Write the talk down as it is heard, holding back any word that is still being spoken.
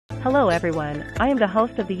Hello everyone, I am the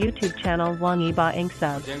host of the YouTube channel Wang Yibo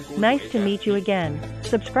EngSub. Nice to meet you again.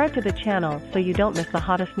 Subscribe to the channel so you don't miss the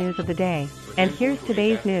hottest news of the day. And here's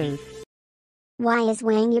today's news. Why is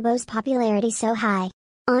Wang Yibo's popularity so high?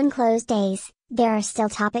 On closed days, there are still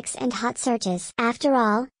topics and hot searches. After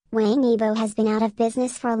all, Wang Yibo has been out of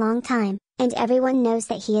business for a long time, and everyone knows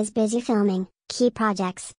that he is busy filming key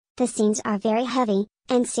projects. The scenes are very heavy,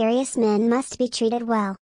 and serious men must be treated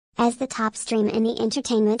well. As the top stream in the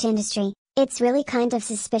entertainment industry, it's really kind of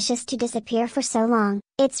suspicious to disappear for so long.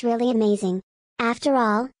 It's really amazing. After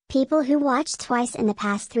all, people who watched twice in the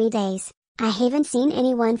past 3 days, I haven't seen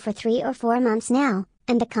anyone for 3 or 4 months now,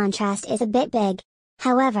 and the contrast is a bit big.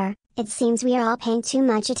 However, it seems we are all paying too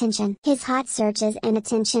much attention. His hot searches and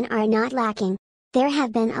attention are not lacking. There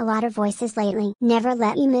have been a lot of voices lately. Never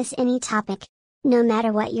let you miss any topic. No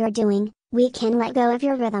matter what you're doing, we can let go of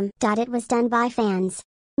your rhythm. It was done by fans.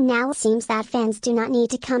 Now it seems that fans do not need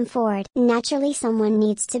to come forward. Naturally someone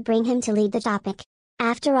needs to bring him to lead the topic.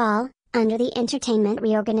 After all, under the entertainment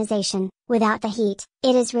reorganization, without the heat,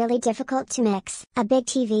 it is really difficult to mix. A big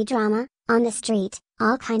TV drama, on the street,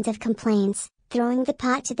 all kinds of complaints, throwing the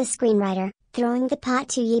pot to the screenwriter, throwing the pot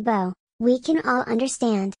to Yibo. We can all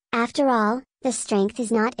understand. After all, the strength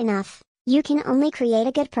is not enough. You can only create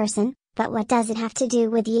a good person, but what does it have to do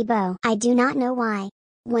with Yibo? I do not know why.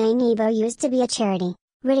 Wang Yibo used to be a charity,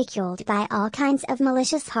 ridiculed by all kinds of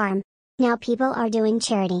malicious harm. Now people are doing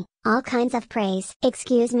charity, all kinds of praise.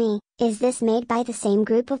 Excuse me, is this made by the same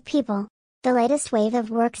group of people? The latest wave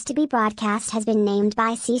of works to be broadcast has been named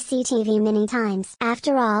by CCTV many times.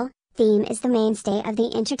 After all, theme is the mainstay of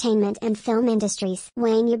the entertainment and film industries.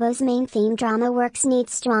 Wang Yibo's main theme drama works need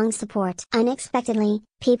strong support. Unexpectedly,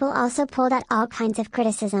 people also pulled out all kinds of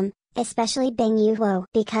criticism, especially Yu Huo.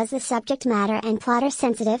 Because the subject matter and plot are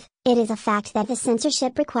sensitive, it is a fact that the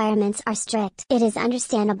censorship requirements are strict. It is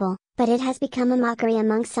understandable, but it has become a mockery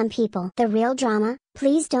among some people. The real drama,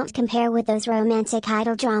 please don't compare with those romantic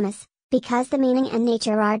idol dramas, because the meaning and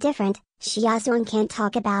nature are different. Xiaozhuang can't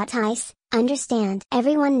talk about ice. Understand.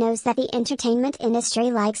 Everyone knows that the entertainment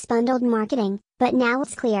industry likes bundled marketing, but now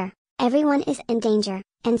it's clear, everyone is in danger,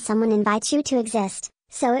 and someone invites you to exist.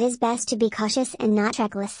 So it is best to be cautious and not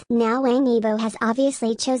reckless. Now Wang Yibo has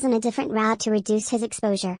obviously chosen a different route to reduce his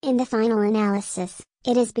exposure. In the final analysis,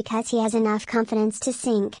 it is because he has enough confidence to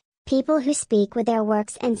sink. People who speak with their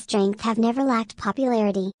works and strength have never lacked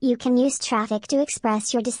popularity. You can use traffic to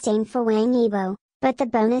express your disdain for Wang Yibo, but the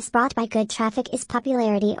bonus brought by good traffic is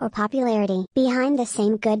popularity or popularity. Behind the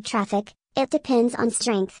same good traffic, it depends on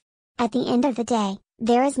strength. At the end of the day,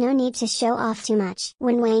 there is no need to show off too much.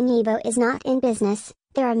 When Wang Yibo is not in business,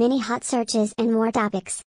 there are many hot searches and more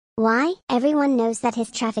topics. Why? Everyone knows that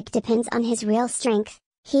his traffic depends on his real strength.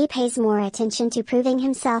 He pays more attention to proving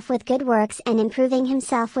himself with good works and improving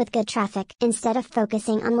himself with good traffic. Instead of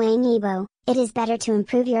focusing on Wang Yibo, it is better to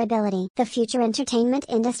improve your ability. The future entertainment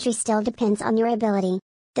industry still depends on your ability.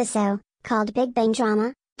 The so-called Big Bang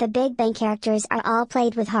drama, the Big Bang characters are all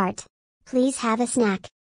played with heart. Please have a snack.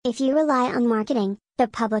 If you rely on marketing, the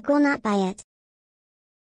public will not buy it.